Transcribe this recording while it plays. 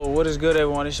What is good,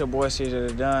 everyone? It's your boy CJ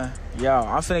the Don. Y'all,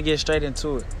 I'm finna get straight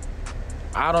into it.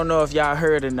 I don't know if y'all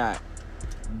heard or not,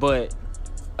 but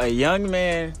a young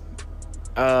man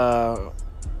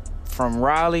from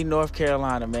Raleigh, North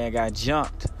Carolina, man, got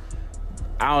jumped.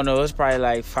 I don't know, it's probably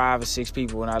like 5 or 6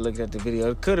 people when I looked at the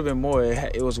video. It could have been more.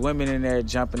 It was women in there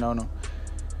jumping on him.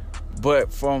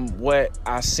 But from what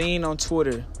I seen on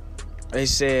Twitter, they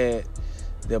said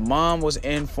the mom was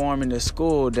informing the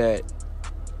school that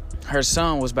her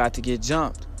son was about to get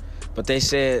jumped. But they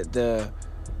said the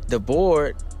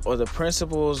board or the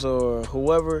principals or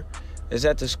whoever is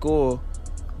at the school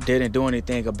didn't do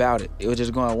anything about it. It was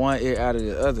just going one ear out of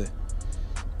the other.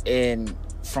 And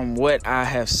from what I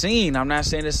have seen, I'm not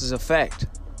saying this is a fact.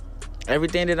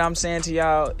 Everything that I'm saying to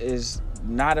y'all is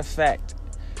not a fact.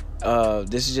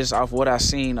 This is just off what I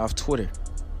seen off Twitter.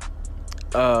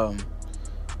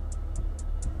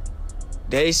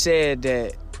 They said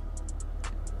that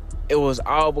it was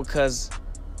all because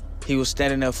he was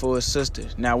standing up for his sister.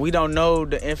 Now, we don't know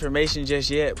the information just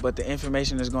yet, but the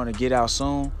information is going to get out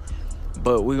soon.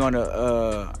 But we're going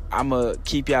to, I'm going to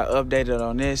keep y'all updated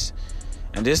on this.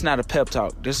 And this is not a pep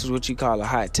talk. This is what you call a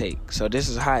hot take. So this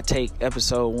is Hot Take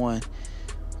episode 1.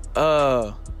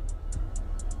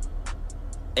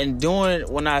 And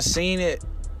when I seen it,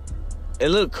 it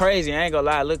looked crazy. I ain't gonna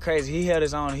lie, it looked crazy. He held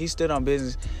his own. He stood on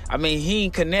business. I mean, he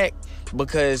didn't connect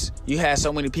because you had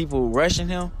so many people rushing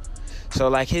him. So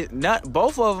like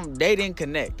both of them, they didn't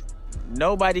connect.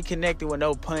 Nobody connected with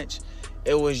no punch.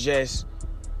 It was just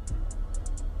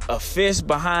a fist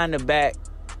behind the back,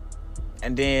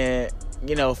 and then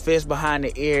fist behind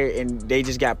the ear, and they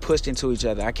just got pushed into each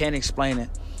other. I can't explain it,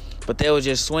 but they were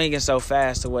just swinging so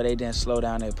fast to where they didn't slow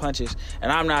down their punches.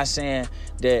 And I'm not saying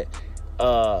that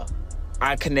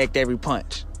I connect every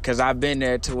punch, because I've been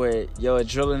there to where your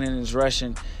adrenaline is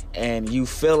rushing and you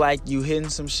feel like you hitting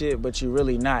some shit, but you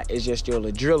really not. It's just your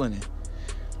adrenaline.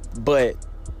 But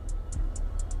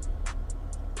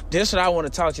this is what I want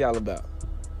to talk to y'all about.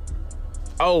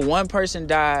 One person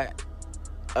died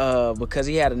because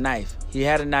he had a knife. He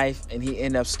had a knife and he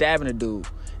ended up stabbing a dude.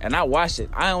 And I watched it.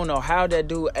 I don't know how that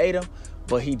dude ate him,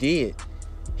 but he did.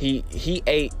 He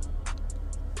ate,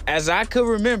 as I could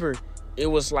remember, it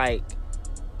was like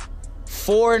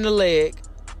 4 in the leg,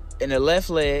 in the left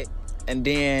leg, and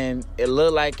then it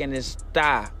looked like in his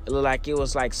thigh. It looked like it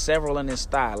was like several in his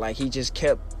thigh. Like he just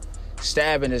kept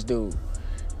stabbing this dude.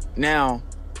 Now,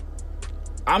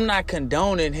 I'm not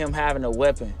condoning him having a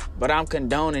weapon, but I'm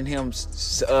condoning him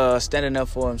standing up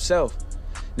for himself.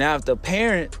 Now, if the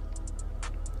parent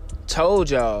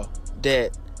told y'all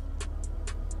that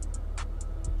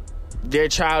their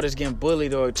child is getting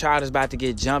bullied or a child is about to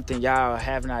get jumped and y'all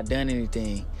have not done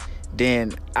anything,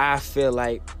 then I feel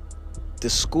like the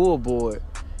school board,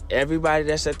 everybody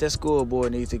that's at that school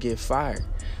board needs to get fired,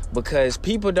 because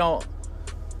people don't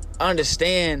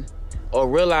understand or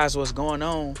realize what's going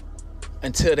on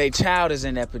until their child is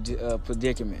in that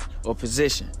predicament or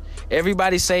position.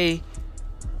 Everybody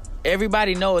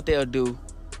know what they'll do,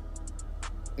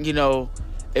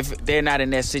 if they're not in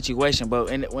that situation.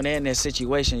 But when they're in that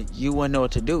situation, you wouldn't know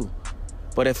what to do.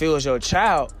 But if it was your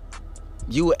child,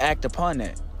 you would act upon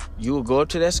that. You would go up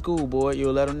to that school board, you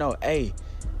would let them know, hey,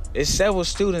 there's several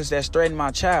students that's threatening my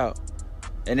child,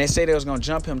 and they say they was going to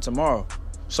jump him tomorrow.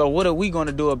 So what are we going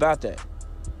to do about that?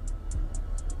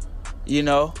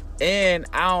 And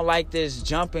I don't like this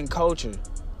jumping culture.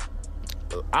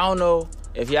 I don't know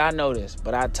if y'all know this,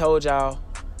 but I told y'all,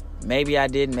 maybe I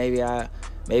didn't, maybe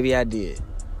I did.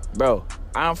 Bro,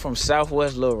 I'm from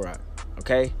Southwest Little Rock,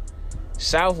 okay?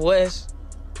 Southwest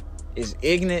is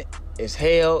ignorant as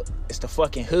hell. It's the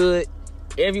fucking hood.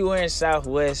 Everywhere in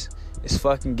Southwest is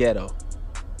fucking ghetto.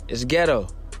 It's ghetto.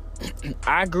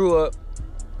 I grew up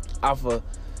off of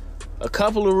a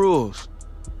couple of rules.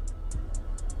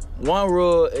 One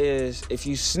rule is, if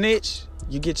you snitch,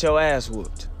 you get your ass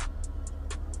whooped.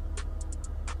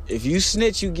 If you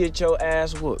snitch, you get your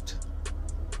ass whooped.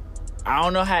 I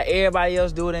don't know how everybody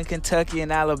else do it in Kentucky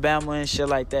and Alabama and shit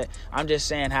like that. I'm just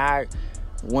saying how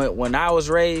when I was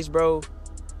raised, bro,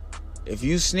 if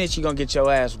you snitch, you gonna get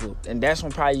your ass whooped. And that's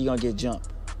when probably you gonna get jumped.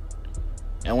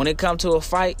 And when it come to a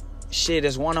fight, shit,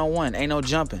 it's one-on-one. Ain't no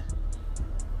jumping.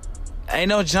 Ain't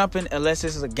no jumping unless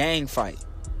it's a gang fight.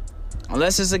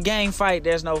 Unless it's a gang fight,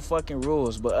 there's no fucking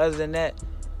rules. But other than that,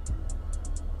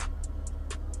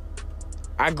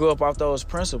 I grew up off those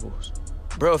principles.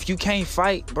 Bro, if you can't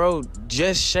fight, bro,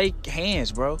 just shake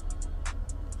hands, bro.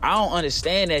 I don't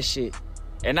understand that shit.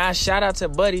 And I shout out to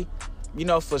Buddy,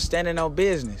 for standing on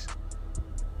business.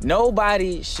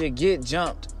 Nobody should get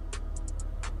jumped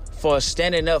for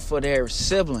standing up for their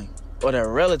sibling or their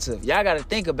relative. Y'all got to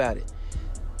think about it.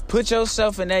 Put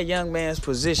yourself in that young man's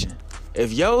position.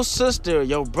 If your sister,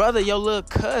 your brother, your little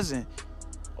cousin,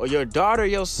 or your daughter,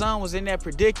 your son was in that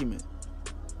predicament,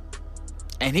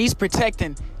 and he's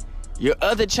protecting your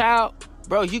other child,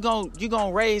 bro, you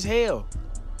gon' raise hell.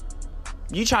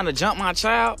 You trying to jump my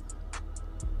child?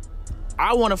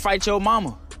 I want to fight your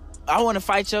mama. I want to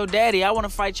fight your daddy. I want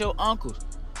to fight your uncles.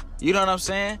 You know what I'm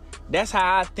saying? That's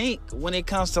how I think when it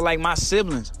comes to like my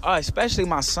siblings. Oh, especially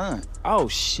my son. Oh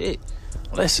shit.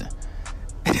 Listen.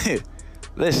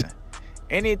 Listen.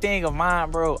 Anything of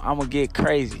mine, bro, I'm gonna get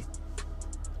crazy.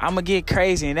 I'm gonna get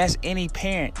crazy, and that's any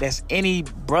parent, that's any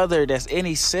brother, that's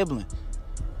any sibling.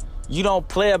 You don't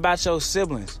play about your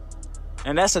siblings.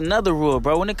 And that's another rule,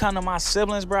 bro. When it comes to my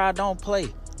siblings, bro, I don't play.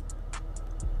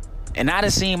 And I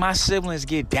done seen my siblings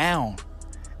get down.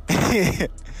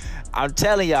 I'm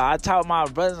telling y'all, I taught my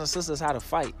brothers and sisters how to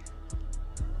fight.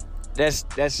 That's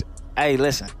hey,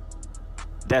 listen.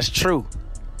 That's true.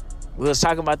 We was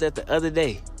talking about that the other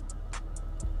day.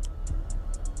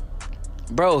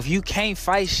 Bro, if you can't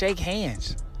fight, shake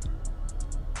hands.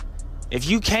 If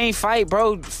you can't fight,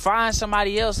 bro, find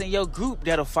somebody else in your group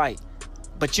that'll fight.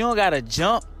 But you don't gotta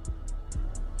jump.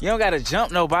 You don't gotta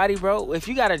jump nobody, bro. If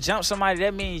you gotta jump somebody,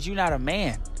 that means you're not a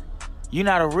man. You're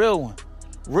not a real one.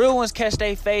 Real ones catch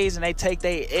their phase and they take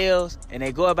their L's and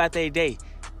they go about their day.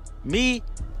 Me,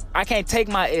 I can't take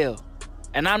my L.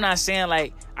 And I'm not saying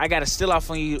like I gotta steal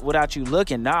off on you without you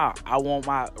looking. Nah, I want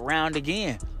my round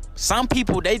again. Some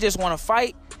people, they just want to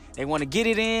fight. They want to get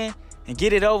it in and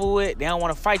get it over with. They don't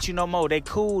want to fight you no more. They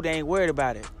cool. They ain't worried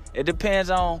about it. It depends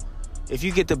on if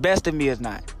you get the best of me or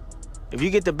not. If you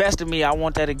get the best of me, I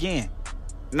want that again.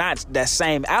 Not that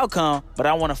same outcome, but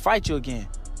I want to fight you again.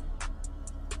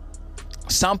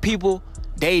 Some people,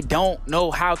 they don't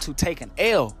know how to take an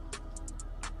L.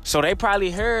 So they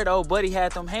probably heard, oh, buddy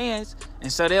had them hands.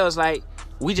 And so they was like,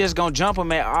 we just gonna jump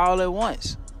them all at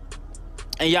once.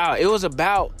 And y'all, it was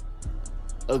about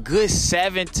a good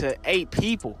 7 to 8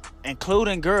 people,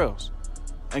 including girls,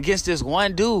 against this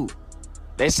one dude.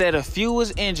 They said a few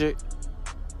was injured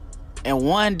and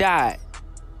one died.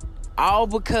 All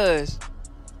because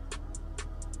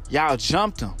y'all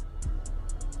jumped him.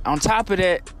 On top of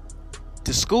that,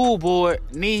 the school board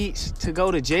needs to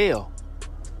go to jail.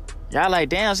 Y'all like,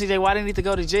 damn, CJ, why they need to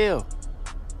go to jail?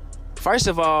 First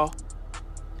of all,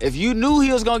 if you knew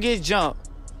he was gonna get jumped,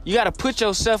 you gotta put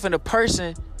yourself in the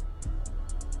person.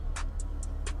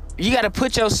 You gotta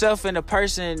put yourself in the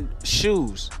person's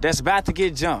shoes that's about to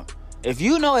get jumped. If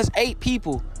you know it's 8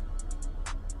 people,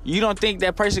 you don't think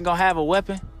that person gonna have a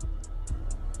weapon?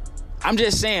 I'm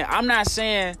just saying. I'm not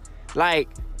saying like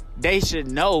they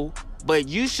should know, but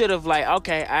you should have like,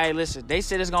 okay, all right, listen. They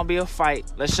said it's gonna be a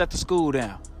fight. Let's shut the school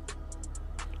down.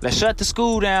 Let's shut the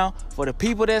school down for the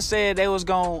people that said they was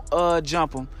gonna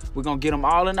jump them. We're gonna get them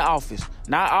all in the office.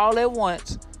 Not all at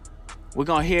once. We're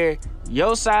gonna hear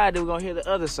your side, then we're gonna hear the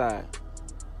other side.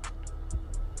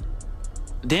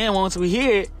 Then once we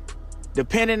hear it,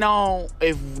 depending on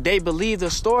if they believe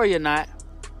the story or not,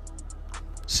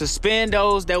 suspend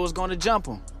those that was gonna jump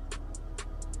them.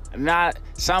 Not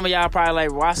some of y'all probably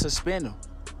like, why suspend them?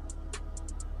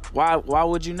 Why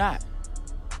would you not?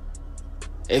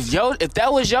 If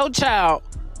that was your child,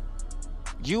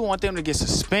 you want them to get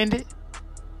suspended,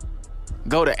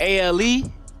 go to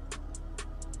ALE,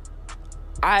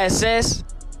 ISS,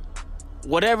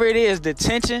 whatever it is,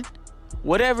 detention,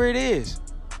 whatever it is.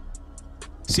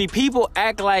 See, people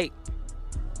act like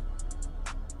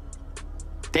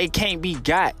they can't be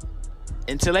got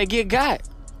until they get got.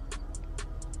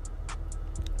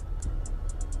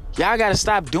 Y'all gotta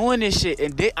stop doing this shit.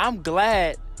 And I'm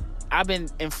glad I've been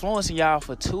influencing y'all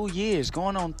for 2 years,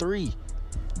 going on 3.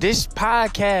 This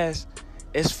podcast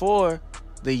is for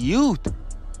the youth.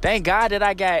 Thank God that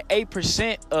I got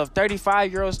 8% of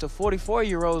 35-year-olds to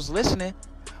 44-year-olds listening.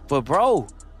 But bro,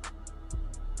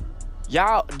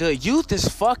 y'all, the youth is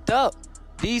fucked up.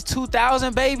 These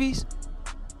 2000 babies,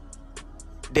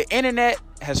 the internet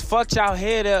has fucked y'all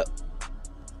head up.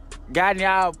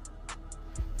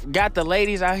 Got the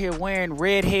ladies out here wearing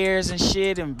red hairs and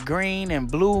shit, and green and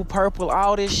blue, purple,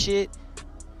 all this shit.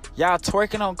 Y'all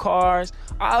twerking on cars,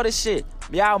 all this shit.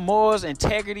 Y'all morals,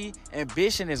 integrity,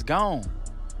 ambition is gone.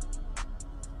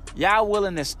 Y'all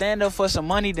willing to stand up for some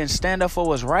money than stand up for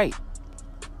what's right.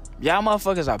 Y'all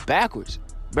motherfuckers are backwards.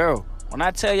 Bro, when I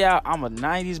tell y'all I'm a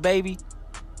 90s baby,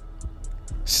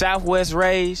 Southwest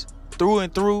raised, through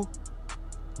and through,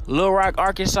 Little Rock,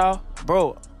 Arkansas,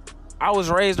 bro, I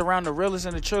was raised around the realest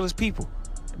and the trillest people.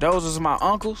 Those was my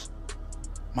uncles,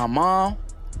 my mom,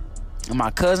 and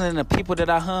my cousin, and the people that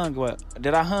I hung with,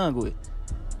 that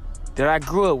I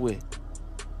grew up with.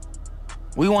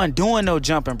 We wasn't doing no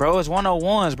jumping, bro. It's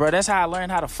 101s, bro. That's how I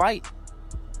learned how to fight.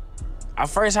 I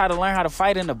first had to learn how to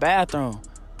fight in the bathroom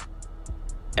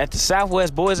at the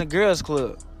Southwest Boys and Girls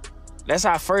Club. That's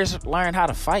how I first learned how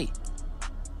to fight.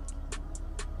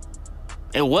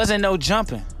 It wasn't no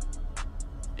jumping.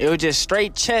 It was just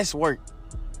straight chest work.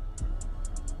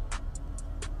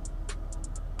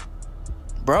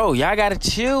 Bro, y'all gotta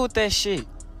chill with that shit.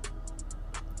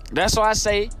 That's why I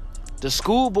say the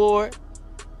school board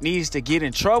needs to get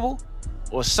in trouble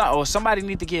or somebody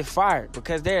need to get fired,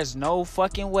 because there's no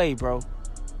fucking way, bro.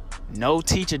 No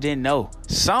teacher didn't know.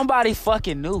 Somebody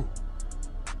fucking knew.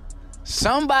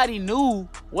 Somebody knew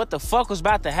what the fuck was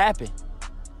about to happen.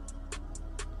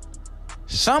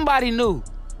 Somebody knew.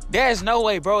 There's no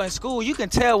way, bro. In school, you can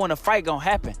tell when a fight gonna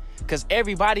happen because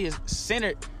everybody is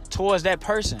centered towards that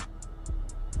person.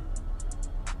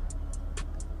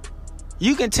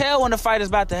 You can tell when the fight is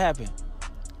about to happen.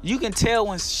 You can tell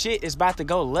when shit is about to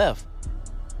go left.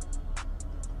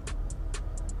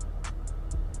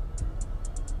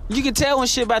 You can tell when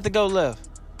shit about to go left.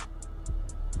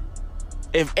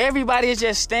 If everybody is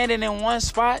just standing in one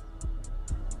spot,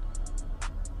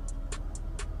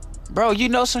 bro, you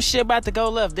know some shit about to go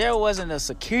left. There wasn't a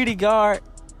security guard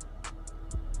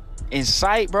in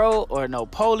sight, bro, or no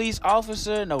police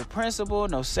officer, no principal,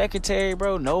 no secretary,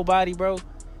 bro, nobody, bro.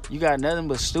 You got nothing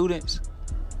but students.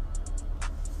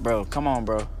 Bro, come on,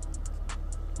 bro.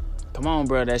 Come on,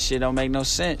 bro. That shit don't make no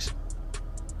sense.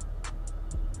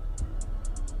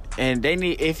 And they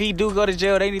need, if he do go to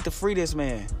jail, they need to free this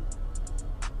man.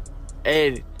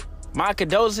 And my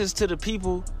condolences to the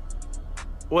people,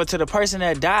 or to the person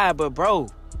that died, but bro,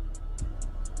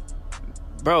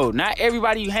 not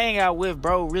everybody you hang out with,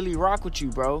 bro, really rock with you,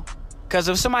 bro. Because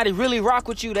if somebody really rock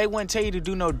with you, they wouldn't tell you to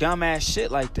do no dumbass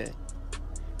shit like that.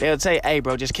 They'll tell you, hey,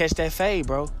 bro, just catch that fade,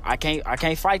 bro. I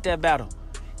can't fight that battle.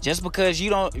 Just because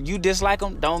you dislike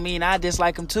them, don't mean I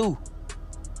dislike them too.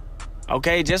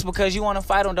 Okay, just because you want to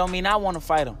fight them, don't mean I want to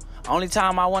fight them. Only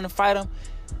time I want to fight them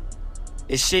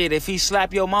is shit. If he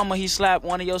slap your mama, he slap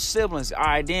one of your siblings. All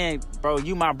right, then, bro,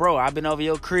 you my bro. I've been over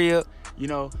your crib. You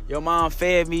know, your mom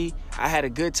fed me. I had a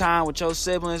good time with your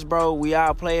siblings, bro. We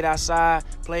all played outside,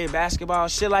 played basketball,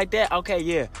 shit like that. Okay,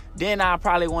 yeah. Then I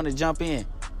probably want to jump in.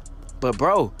 But,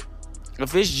 bro,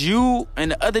 if it's you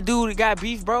and the other dude that got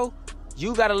beef, bro,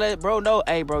 you got to let bro know,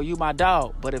 hey, bro, you my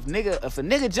dog. But if a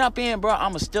nigga jump in, bro,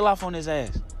 I'ma still off on his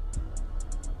ass.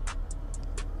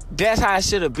 That's how it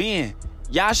should have been.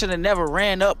 Y'all should have never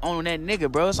ran up on that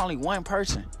nigga, bro. It's only one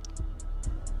person.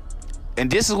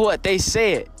 And this is what they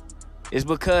said. It's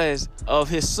because of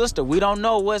his sister. We don't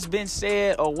know what's been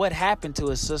said or what happened to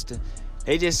his sister.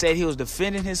 They just said he was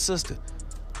defending his sister.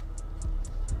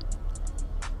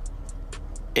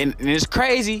 And it's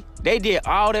crazy. They did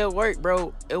all that work,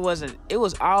 bro. It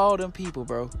was all them people,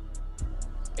 bro.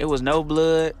 It was no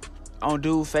blood on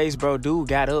dude's face, bro. Dude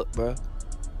got up, bro.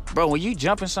 Bro, when you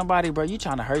jumping somebody, bro, you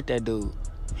trying to hurt that dude.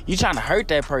 You trying to hurt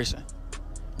that person.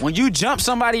 When you jump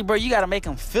somebody, bro, you got to make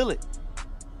him feel it.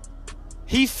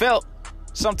 He felt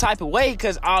some type of way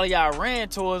because all of y'all ran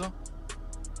towards him.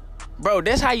 Bro,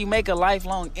 that's how you make a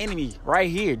lifelong enemy right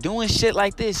here. Doing shit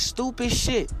like this. Stupid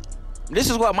shit. This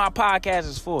is what my podcast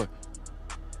is for.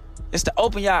 It's to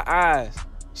open y'all eyes.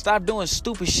 Stop doing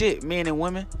stupid shit, men and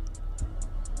women.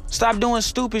 Stop doing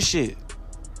stupid shit.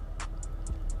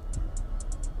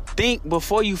 Think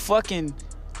before you fucking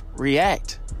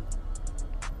react.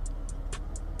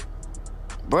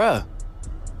 Bruh.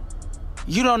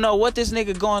 You don't know what this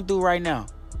nigga going through right now.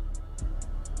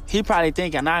 He probably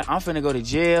thinking, I'm finna go to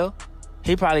jail.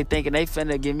 He probably thinking they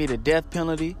finna give me the death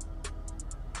penalty.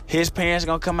 His parents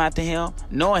gonna come after him,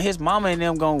 knowing his mama and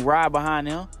them gonna ride behind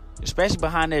him, especially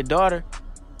behind their daughter.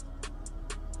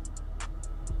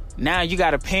 Now you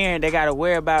got a parent that gotta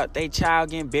worry about their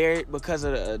child getting buried because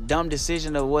of a dumb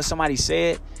decision of what somebody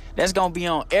said. That's gonna be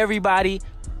on everybody's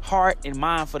heart and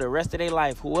mind for the rest of their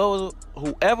life.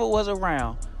 Whoever was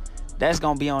around, that's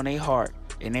gonna be on their heart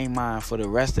and their mind for the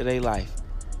rest of their life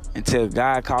until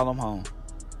God call them home.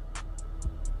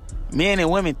 Men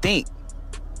and women think.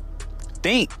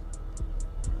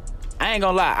 I ain't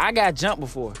gonna lie, I got jumped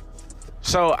before.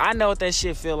 So I know what that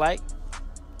shit feel like.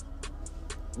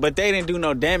 But they didn't do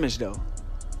no damage though.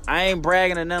 I ain't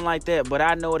bragging or nothing like that, but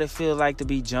I know what it feels like to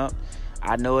be jumped.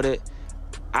 I know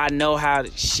how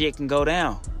shit can go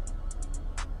down.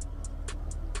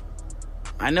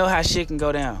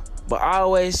 But I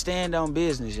always stand on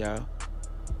business, y'all.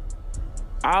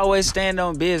 I always stand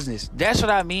on business. That's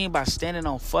what I mean by standing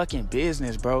on fucking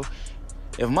business, bro.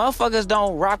 If motherfuckers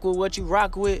don't rock with what you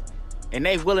rock with and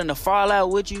they willing to fall out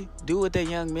with you, do what that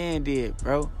young man did,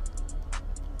 bro.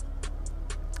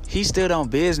 he stood on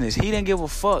business. He didn't give a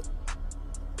fuck.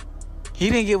 He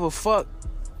didn't give a fuck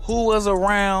who was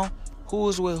around, who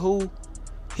was with who.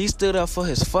 He stood up for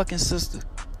his fucking sister.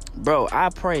 Bro, I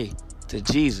pray to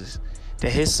Jesus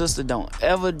that his sister don't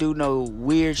ever do no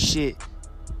weird shit.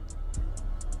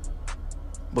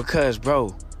 Because,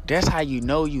 bro, that's how you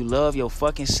know you love your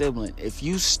fucking sibling. If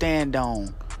you stand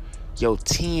on your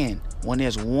 10 when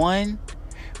there's 1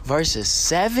 versus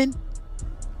 7,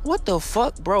 what the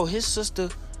fuck, bro? His sister,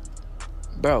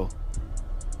 bro,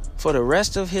 for the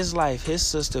rest of his life, his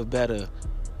sister better,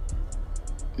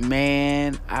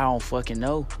 man, I don't fucking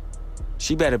know.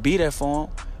 She better be there for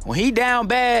him. When he down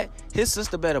bad, his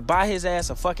sister better buy his ass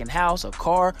a fucking house, a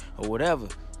car, or whatever.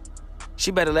 She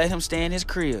better let him stay in his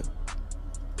crib.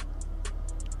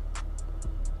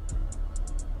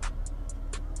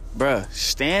 Bruh,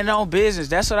 stand on business.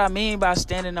 That's what I mean by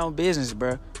standing on business,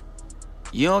 bruh.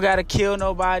 You don't gotta kill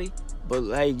nobody, but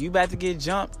hey, you about to get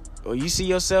jumped, or you see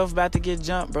yourself about to get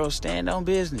jumped, bro, stand on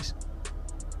business.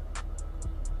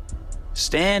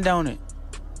 Stand on it.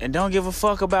 And don't give a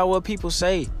fuck about what people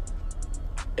say.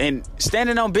 And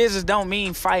standing on business don't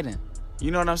mean fighting.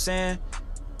 You know what I'm saying?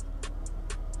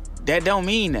 That don't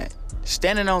mean that.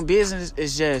 Standing on business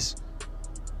is just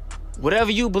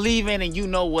whatever you believe in and you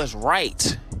know what's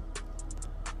right.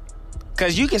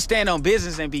 Because you can stand on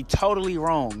business and be totally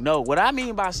wrong. No, what I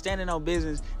mean by standing on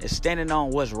business is standing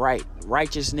on what's right.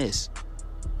 Righteousness.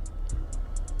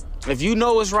 If you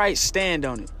know what's right, stand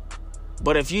on it.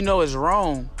 But if you know it's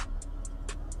wrong,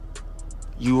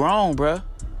 you wrong, bruh.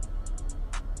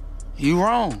 You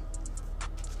wrong.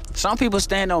 Some people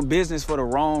stand on business for the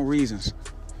wrong reasons.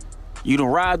 You done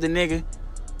robbed a nigga,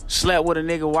 slept with a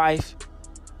nigga wife.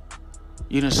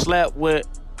 You done slept with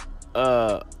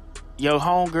your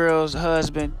homegirl's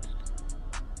husband,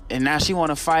 and now she want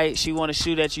to fight. She want to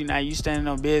shoot at you. Now you standing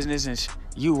on business, and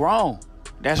you wrong.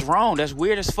 That's wrong. That's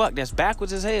weird as fuck. That's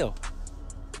backwards as hell.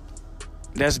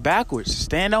 That's backwards.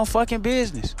 Stand on fucking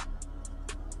business.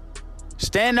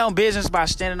 Stand on business by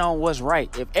standing on what's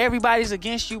right. If everybody's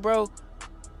against you, bro,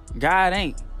 God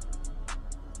ain't.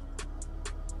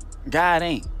 God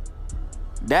ain't.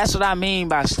 That's what I mean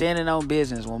by standing on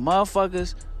business. When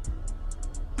motherfuckers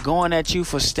going at you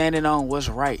for standing on what's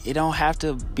right, it don't have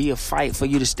to be a fight for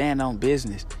you to stand on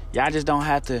business. Y'all just don't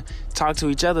have to talk to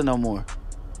each other no more.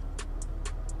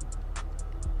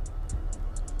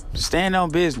 Stand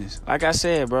on business. Like I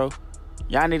said, bro,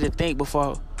 y'all need to think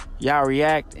before y'all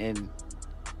react and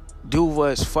do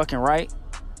what's fucking right.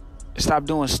 Stop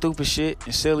doing stupid shit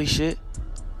and silly shit.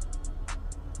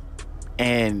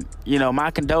 And, you know,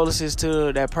 my condolences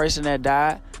to that person that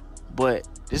died. But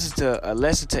this is a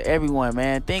lesson to everyone,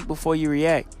 man. Think before you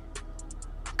react.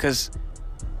 Because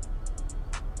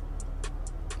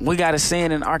we got a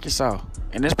saying in Arkansas,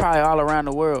 and it's probably all around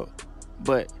the world,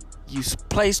 but you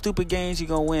play stupid games, you're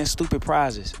going to win stupid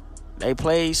prizes. They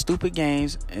played stupid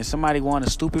games, and somebody won a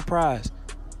stupid prize.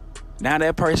 Now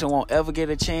that person won't ever get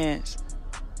a chance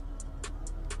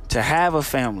to have a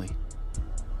family,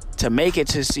 to make it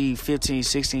to see 15,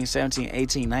 16, 17,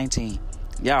 18, 19.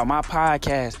 Y'all, my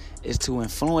podcast is to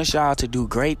influence y'all to do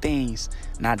great things,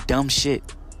 not dumb shit.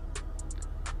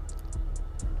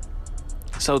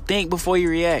 So think before you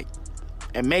react.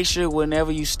 And make sure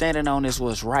whenever you standing on this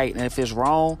what's right. And if it's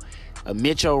wrong,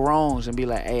 admit your wrongs and be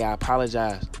like, hey, I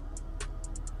apologize.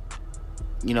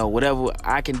 You know, whatever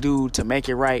I can do to make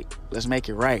it right, let's make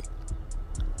it right.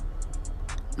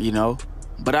 You know?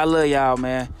 But I love y'all,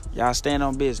 man. Y'all stand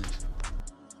on business.